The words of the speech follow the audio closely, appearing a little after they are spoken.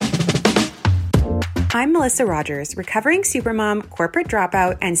I'm Melissa Rogers, recovering supermom, corporate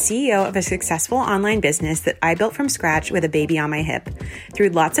dropout, and CEO of a successful online business that I built from scratch with a baby on my hip. Through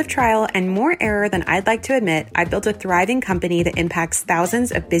lots of trial and more error than I'd like to admit, I built a thriving company that impacts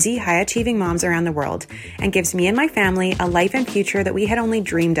thousands of busy, high-achieving moms around the world and gives me and my family a life and future that we had only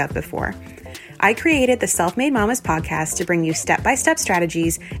dreamed of before. I created the Self-Made Mamas podcast to bring you step-by-step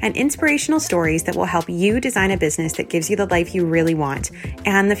strategies and inspirational stories that will help you design a business that gives you the life you really want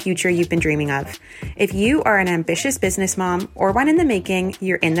and the future you've been dreaming of. If you are an ambitious business mom or one in the making,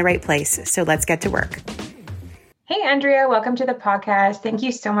 you're in the right place. So let's get to work. Hey, Andrea, welcome to the podcast. Thank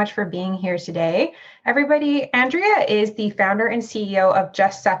you so much for being here today. Everybody, Andrea is the founder and CEO of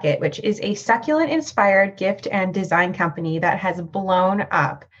Just Suck It, which is a succulent-inspired gift and design company that has blown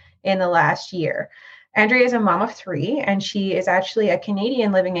up in the last year. Andrea is a mom of 3, and she is actually a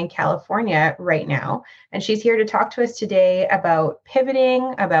Canadian living in California right now. And she's here to talk to us today about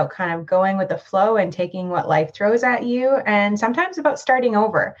pivoting, about kind of going with the flow and taking what life throws at you, and sometimes about starting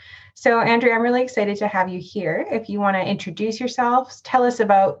over. So Andrea, I'm really excited to have you here. If you want to introduce yourself, tell us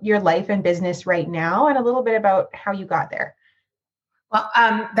about your life and business right now and a little bit about how you got there. Well,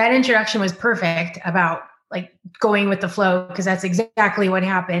 that introduction was perfect about like going with the flow, because that's exactly what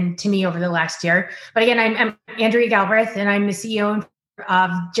happened to me over the last year. But again, I'm Andrea Galbraith, and I'm the CEO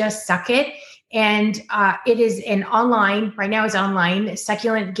of Just Suck It. And it is an online, right now it's online,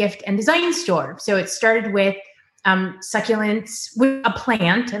 succulent gift and design store. So it started with succulents with a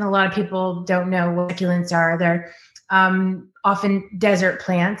plant, and a lot of people don't know what succulents are. They're often desert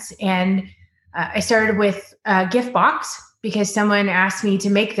plants. And I started with a gift box because someone asked me to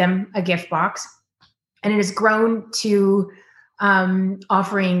make them a gift box. And it has grown to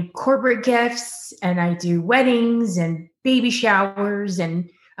offering corporate gifts, and I do weddings and baby showers, and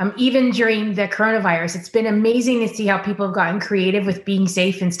even during the coronavirus, it's been amazing to see how people have gotten creative with being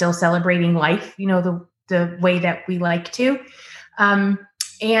safe and still celebrating life, you know, the way that we like to. And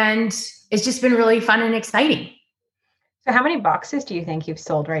it's just been really fun and exciting. So how many boxes do you think you've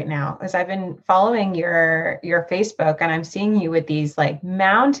sold right now? Because I've been following your Facebook, and I'm seeing you with these like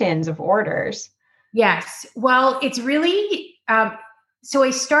mountains of orders. Yes. Well, it's really, so I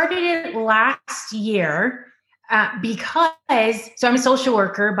started it last year so I'm a social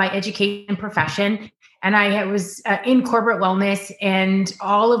worker by education and profession, and I was in corporate wellness, and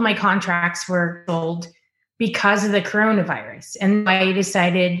all of my contracts were sold because of the coronavirus. And I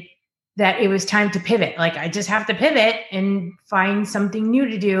decided that it was time to pivot. Like, I just have to pivot and find something new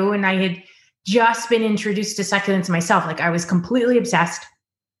to do. And I had just been introduced to succulents myself. Like, I was completely obsessed.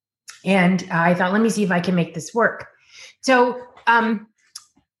 And I thought, let me see if I can make this work. So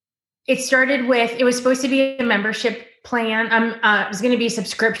it started with, it was supposed to be a membership plan. It was going to be a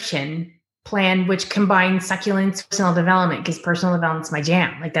subscription plan, which combined succulents, personal development, because personal development's my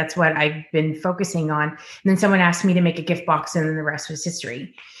jam. Like, that's what I've been focusing on. And then someone asked me to make a gift box, and then the rest was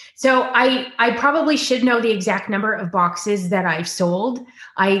history. So I probably should know the exact number of boxes that I've sold.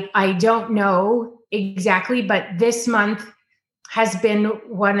 I don't know exactly, but this month has been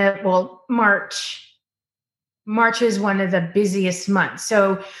March is one of the busiest months.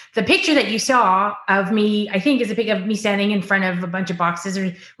 So the picture that you saw of me, I think, is a picture of me standing in front of a bunch of boxes,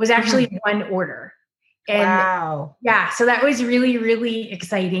 was actually one order. And wow. Yeah. So that was really, really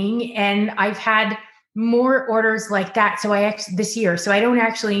exciting. And I've had more orders like that. This year. So I don't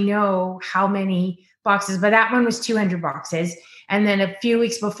actually know how many boxes, but that one was 200 boxes. And then a few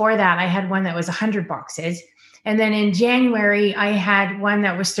weeks before that, I had one that was 100 boxes. And then in January, I had one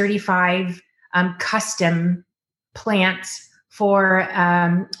that was 35 custom plants for,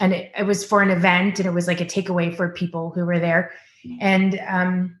 and it was for an event, and it was like a takeaway for people who were there. And,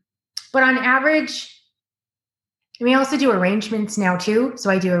 but on average, we also do arrangements now too. So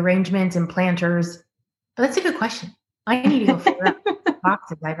I do arrangements and planters, but that's a good question. I need to go figure out the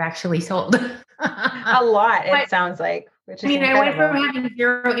boxes I've actually sold. A lot, it sounds like, which is incredible. I went from having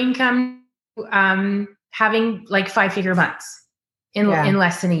zero income to, having like 5-figure months in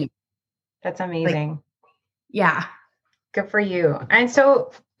less than a year. That's amazing. Yeah. Good for you. And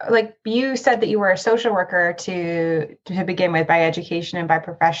so, like, you said that you were a social worker to begin with, by education and by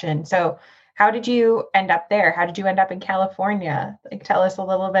profession. So how did you end up there? How did you end up in California? Like, tell us a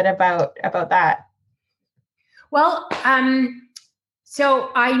little bit about that. Well,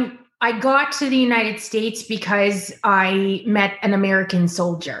 so I got to the United States because I met an American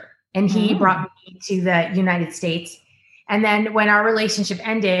soldier, and he brought me to the United States. And then when our relationship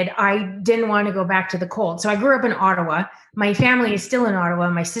ended, I didn't want to go back to the cold. So I grew up in Ottawa. My family is still in Ottawa.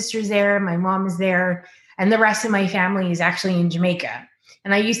 My sister's there. My mom is there. And the rest of my family is actually in Jamaica.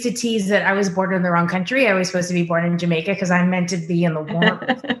 And I used to tease that I was born in the wrong country. I was supposed to be born in Jamaica because I'm meant to be in the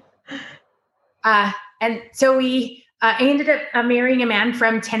warm. And so I ended up marrying a man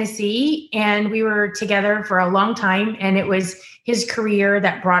from Tennessee, and we were together for a long time. And it was his career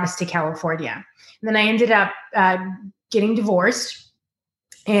that brought us to California. And then I ended up getting divorced.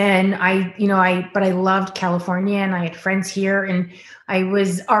 And but I loved California, and I had friends here, and I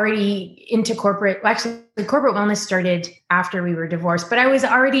was already into corporate. Well, actually, the corporate wellness started after we were divorced, but I was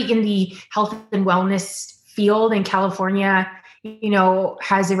already in the health and wellness field. In California,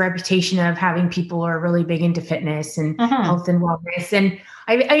 has a reputation of having people who are really big into fitness and health and wellness. And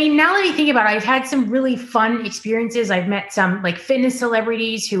I mean, now that I think about it, I've had some really fun experiences. I've met some like fitness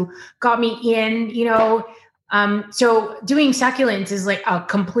celebrities who got me in, so doing succulents is like a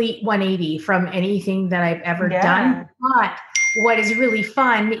complete 180 from anything that I've ever done. But what is really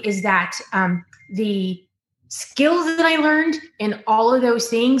fun is that the skills that I learned in all of those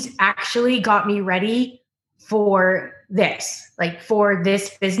things actually got me ready for this, like for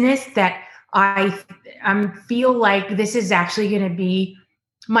this business that I feel like this is actually going to be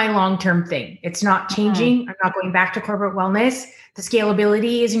my long-term thing. It's not changing. I'm not going back to corporate wellness. The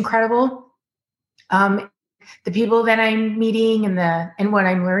scalability is incredible. The people that I'm meeting and what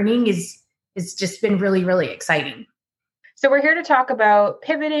I'm learning is just been really, really exciting. So we're here to talk about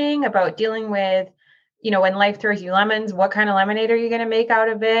pivoting, about dealing with, when life throws you lemons, what kind of lemonade are you going to make out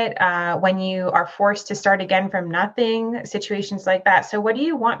of it? When you are forced to start again from nothing, situations like that. So what do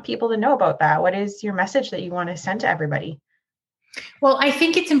you want people to know about that? What is your message that you want to send to everybody? Well, I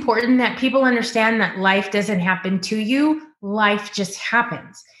think it's important that people understand that life doesn't happen to you. Life just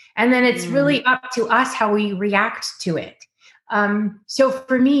happens. And then it's really up to us how we react to it. So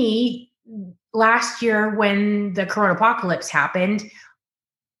for me, last year when the corona apocalypse happened,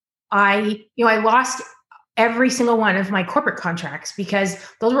 I lost every single one of my corporate contracts because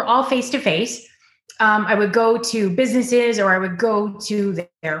those were all face-to-face. I would go to businesses or I would go to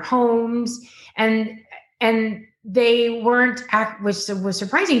their homes, and they weren't, which was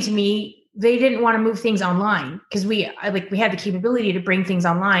surprising to me. They didn't want to move things online because we had the capability to bring things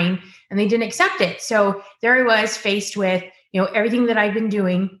online, and they didn't accept it. So there I was faced with, everything that I've been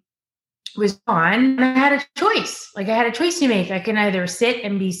doing was gone. And I had a choice. I had a choice to make. I can either sit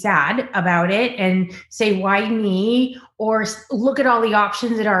and be sad about it and say, why me? Or look at all the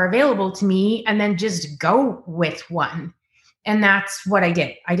options that are available to me and then just go with one. And that's what I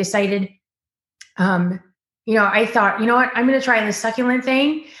did. I decided, I thought, what, I'm going to try this succulent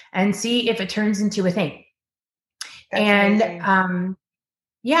thing and see if it turns into a thing. That's and amazing.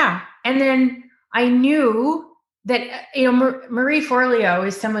 And then I knew that, Marie Forleo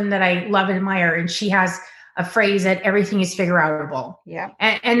is someone that I love and admire. And she has a phrase that everything is figure outable. Yeah.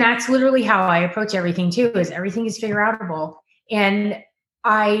 And that's literally how I approach everything too, is everything is figure outable. And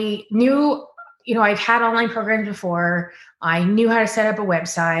I knew, I've had online programs before. I knew how to set up a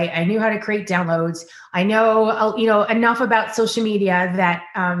website. I knew how to create downloads. I know, enough about social media that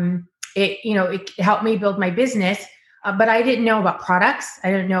it helped me build my business. But I didn't know about products.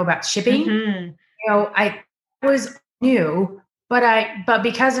 I didn't know about shipping. I was new, but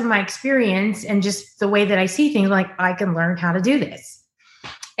because of my experience and just the way that I see things, like I can learn how to do this.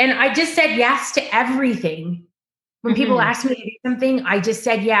 And I just said yes to everything. When people asked me to do something, I just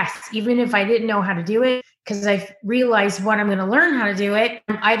said yes, even if I didn't know how to do it, because I realized when I'm going to learn how to do it,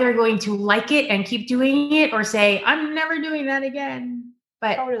 I'm either going to like it and keep doing it or say, I'm never doing that again.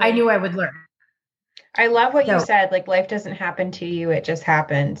 But totally. I knew I would learn. I love what you said, like life doesn't happen to you, it just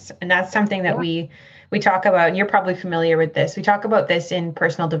happens. And that's something that we talk about, and you're probably familiar with this. We talk about this in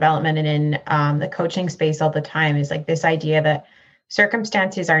personal development and in the coaching space all the time, is like this idea that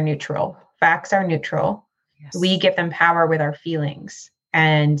circumstances are neutral, facts are neutral. Yes. We give them power with our feelings,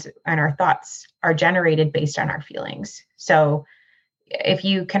 and our thoughts are generated based on our feelings. So if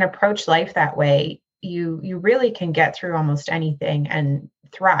you can approach life that way, you really can get through almost anything and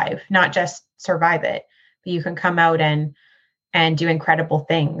thrive, not just survive it, but you can come out and do incredible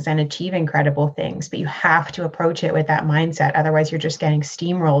things and achieve incredible things. But you have to approach it with that mindset. Otherwise, you're just getting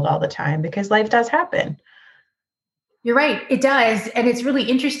steamrolled all the time, because life does happen. You're right. It does. And it's really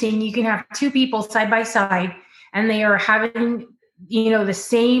interesting. You can have two people side by side and they are having, the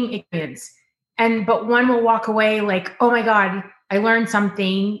same experience. But one will walk away like, oh my God, I learned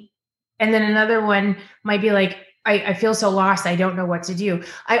something. And then another one might be like, I feel so lost. I don't know what to do.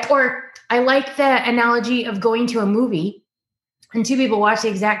 I like the analogy of going to a movie and two people watch the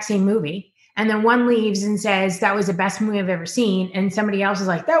exact same movie. And then one leaves and says, that was the best movie I've ever seen. And somebody else is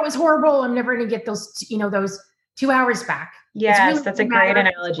like, that was horrible. I'm never going to get those 2 hours back. Yes, really that's a great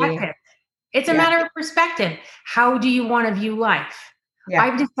analogy. It's a matter of perspective. How do you want to view life? Yeah.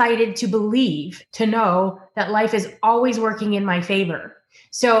 I've decided to know that life is always working in my favor.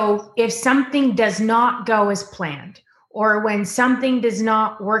 So if something does not go as planned, or when something does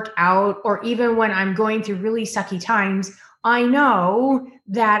not work out, or even when I'm going through really sucky times, I know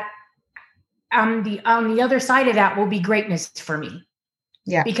that on the other side of that will be greatness for me.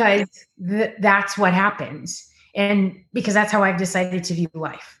 Yeah. Because that's what happens. And because that's how I've decided to view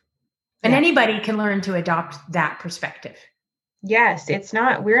life. And anybody can learn to adopt that perspective. Yes,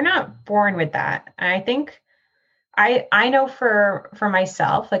 we're not born with that. And I think I know for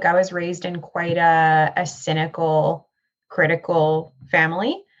myself, like I was raised in quite a cynical, critical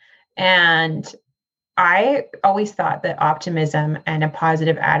family. And I always thought that optimism and a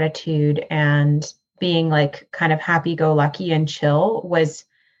positive attitude and being like kind of happy-go-lucky and chill was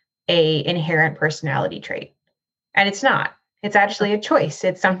a inherent personality trait. And it's not. It's actually a choice.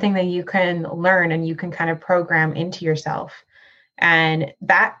 It's something that you can learn and you can kind of program into yourself. And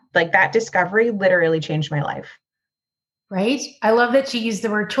that discovery literally changed my life. Right? I love that you use the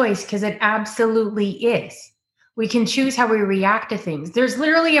word choice because it absolutely is. We can choose how we react to things. There's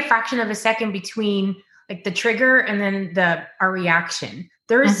literally a fraction of a second between like the trigger and then our reaction.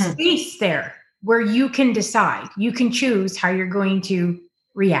 There is space there where you can decide. You can choose how you're going to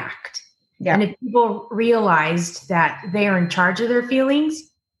react. Yeah. And if people realized that they are in charge of their feelings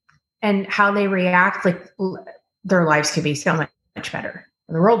and how they react, like their lives could be so much better.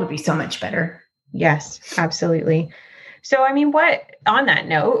 The world would be so much better. Yes, absolutely. So, I mean, on that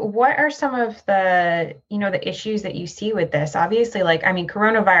note, what are some of the issues that you see with this? Obviously,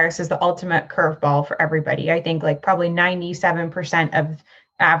 coronavirus is the ultimate curveball for everybody. I think like probably 97% of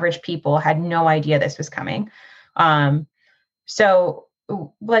average people had no idea this was coming. So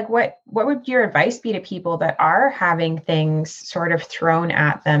like what would your advice be to people that are having things sort of thrown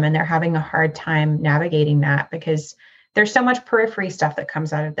at them and they're having a hard time navigating that? Because there's so much periphery stuff that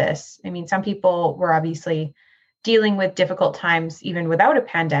comes out of this. I mean, some people were obviously dealing with difficult times even without a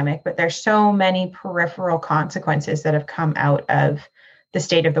pandemic, but there's so many peripheral consequences that have come out of the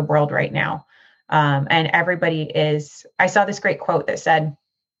state of the world right now. And I saw this great quote that said,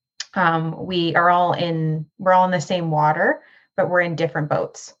 we're all in the same water, but we're in different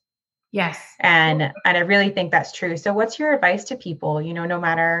boats. Yes. And I really think that's true. So what's your advice to people, no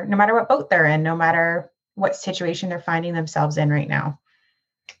matter what boat they're in, no matter what situation they're finding themselves in right now?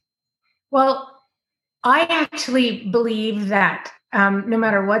 Well, I actually believe that no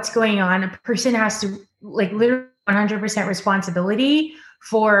matter what's going on, a person has to like literally 100% responsibility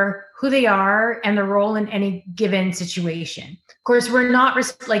for who they are and the role in any given situation. Of course, we're not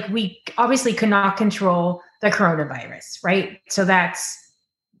we obviously could not control the coronavirus, right? So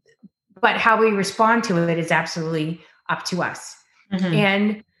but how we respond to it is absolutely up to us. Mm-hmm.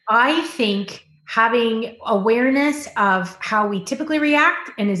 And I think having awareness of how we typically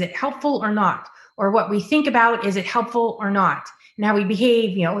react and is it helpful or not, or what we think about, is it helpful or not? And how we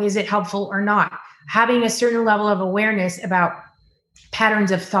behave, is it helpful or not? Having a certain level of awareness about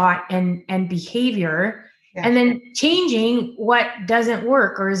patterns of thought and behavior, and then changing what doesn't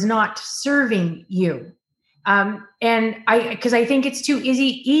work or is not serving you. Because I think it's too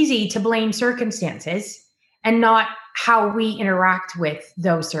easy to blame circumstances and not how we interact with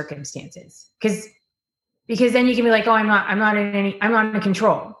those circumstances. Because then you can be like, oh, I'm not in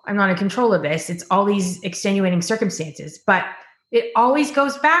control. I'm not in control of this. It's all these extenuating circumstances, but it always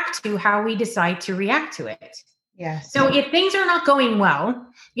goes back to how we decide to react to it. Yes. So if things are not going well,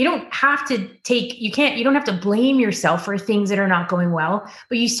 you don't have to blame yourself for things that are not going well,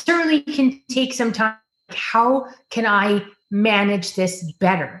 but you certainly can take some time. How can I manage this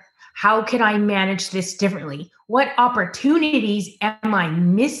better? How can I manage this differently? What opportunities am I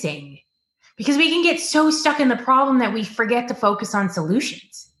missing? Because we can get so stuck in the problem that we forget to focus on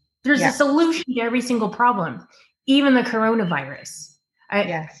solutions. There's a solution to every single problem, even the coronavirus.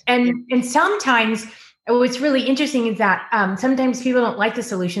 Yes. And sometimes what's really interesting is that sometimes people don't like the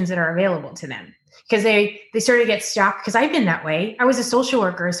solutions that are available to them because they sort of get stuck. Because I've been that way. I was a social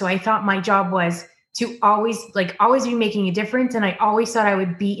worker, so I thought my job was to always be making a difference. And I always thought I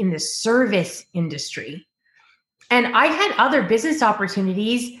would be in the service industry. And I had other business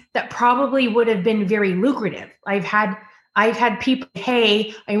opportunities that probably would have been very lucrative. I've had people,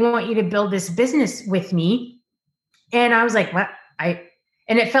 hey, I want you to build this business with me. And I was like, what?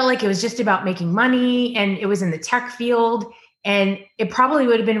 And it felt like it was just about making money, and it was in the tech field, and it probably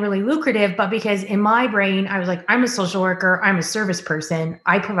would have been really lucrative. But because in my brain, I was like, I'm a social worker, I'm a service person,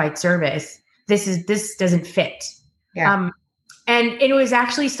 I provide service. This doesn't fit. Yeah. And it was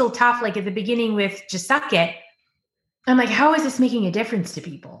actually still tough. Like at the beginning with Just Suck It, I'm like, how is this making a difference to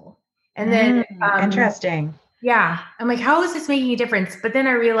people? And then interesting. Yeah. I'm like, how is this making a difference? But then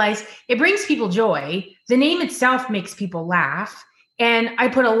I realized it brings people joy. The name itself makes people laugh. And I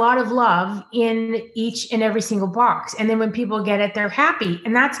put a lot of love in each and every single box. And then when people get it, they're happy.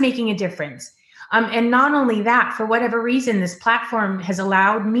 And that's making a difference. And not only that, for whatever reason, this platform has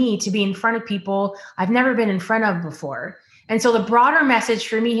allowed me to be in front of people I've never been in front of before. And so the broader message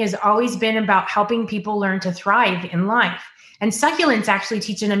for me has always been about helping people learn to thrive in life. And succulents actually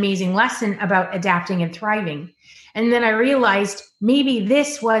teach an amazing lesson about adapting and thriving. And then I realized maybe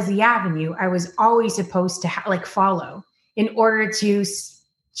this was the avenue I was always supposed to follow in order to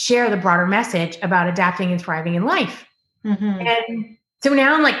share the broader message about adapting and thriving in life. Mm-hmm. And so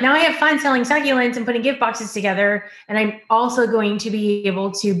now I have fun selling succulents and putting gift boxes together. And I'm also going to be able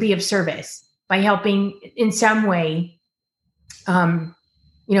to be of service by helping in some way,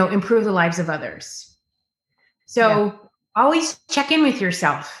 improve the lives of others. So always check in with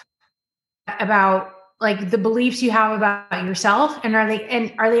yourself about the beliefs you have about yourself. And are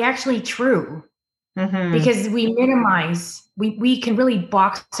they actually true? Mm-hmm. Because we can really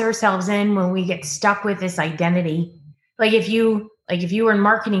box ourselves in when we get stuck with this identity. If you were in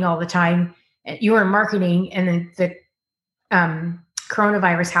marketing all the time, you were in marketing and then the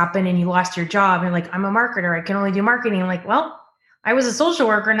coronavirus happened and you lost your job and I'm a marketer, I can only do marketing. I'm well, I was a social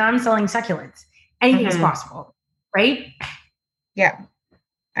worker, now I'm selling succulents. Anything is possible, right? Yeah,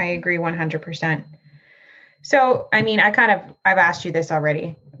 I agree 100%. So, I've asked you this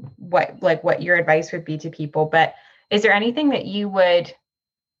already, what your advice would be to people, but is there anything that you would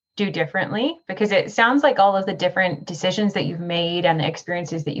do differently? Because it sounds like all of the different decisions that you've made and the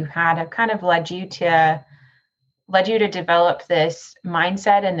experiences that you've had have kind of led you to develop this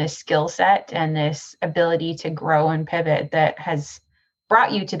mindset and this skill set and this ability to grow and pivot that has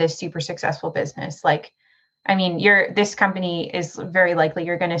brought you to this super successful business. This company is very likely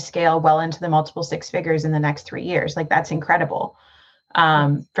you're going to scale well into the multiple six figures in the next 3 years. That's incredible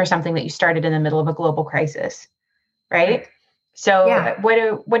for something that you started in the middle of a global crisis, right? So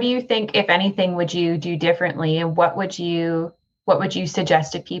what do you think, if anything, would you do differently? And what would you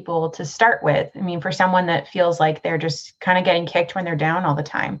suggest to people to start with? For someone that feels like they're just kind of getting kicked when they're down all the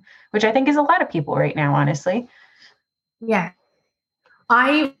time, which I think is a lot of people right now, honestly. Yeah.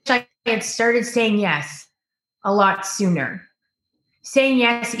 I had started saying yes a lot sooner. Saying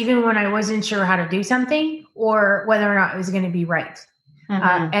yes, even when I wasn't sure how to do something or whether or not it was going to be right.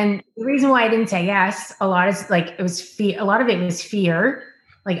 Mm-hmm. And the reason why I didn't say yes a lot is it was fear. A lot of it was fear.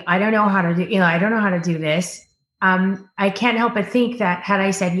 I don't know how to do, I don't know how to do this. I can't help but think that had I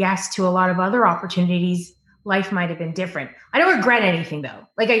said yes to a lot of other opportunities, life might have been different. I don't regret anything though.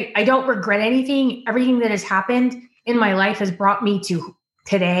 I don't regret anything. Everything that has happened in my life has brought me to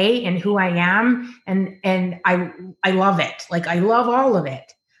today and who I am. And I love it. I love all of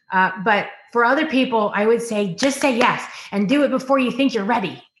it. But for other people, I would say, just say yes and do it before you think you're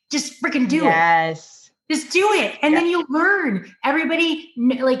ready. Just freaking do it. Just do it. And then you'll learn. Everybody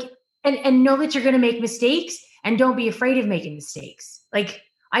and know that you're going to make mistakes and don't be afraid of making mistakes.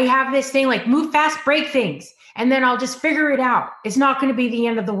 I have this thing, move fast, break things. And then I'll just figure it out. It's not going to be the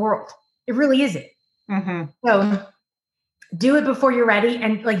end of the world. It really isn't. Mm-hmm. So do it before you're ready.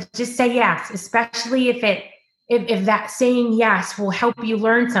 And just say yes, especially if that saying yes will help you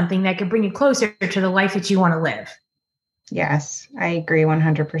learn something that could bring you closer to the life that you want to live. Yes, I agree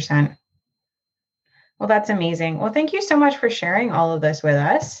 100%. Well, that's amazing. Well, thank you so much for sharing all of this with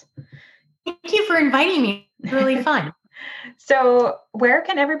us. Thank you for inviting me. It's really fun. So where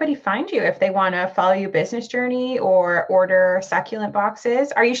can everybody find you if they want to follow your business journey or order succulent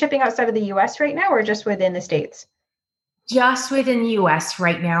boxes? Are you shipping outside of the US right now or just within the States? Just within the US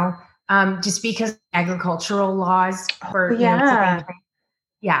right now. Just because agricultural laws for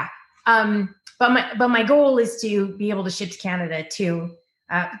but my goal is to be able to ship to Canada too.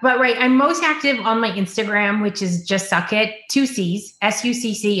 I'm most active on my Instagram, which is Just Suck It, 2 C's,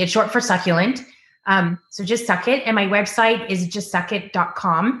 SUCC. It's short for succulent. So Just Suck It, and my website is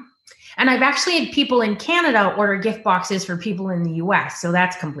justsuckit.com. And I've actually had people in Canada order gift boxes for people in the US, so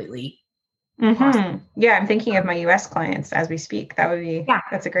that's completely. Mm-hmm. Yeah, I'm thinking of my US clients as we speak.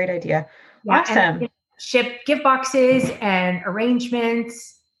 That's a great idea. Yeah, awesome. Ship gift boxes and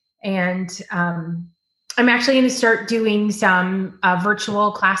arrangements. And I'm actually going to start doing some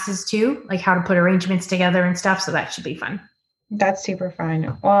virtual classes too, how to put arrangements together and stuff. So that should be fun. That's super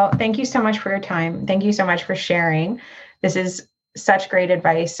fun. Well, thank you so much for your time. Thank you so much for sharing. This is such great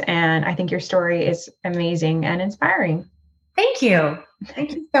advice. And I think your story is amazing and inspiring. Thank you.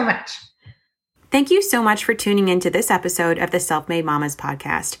 Thank you so much. Thank you so much for tuning into this episode of the Self-Made Mamas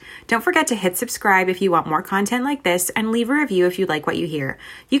podcast. Don't forget to hit subscribe if you want more content like this and leave a review if you like what you hear.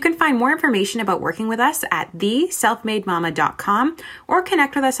 You can find more information about working with us at theselfmademama.com or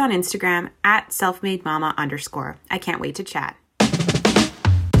connect with us on Instagram at selfmademama_. I can't wait to chat.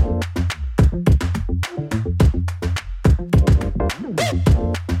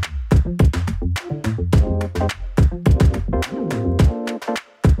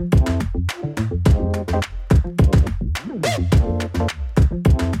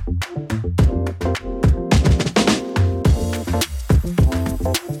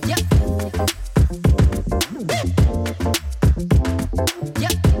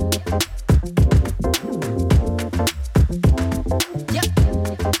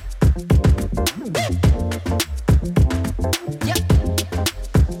 Bye.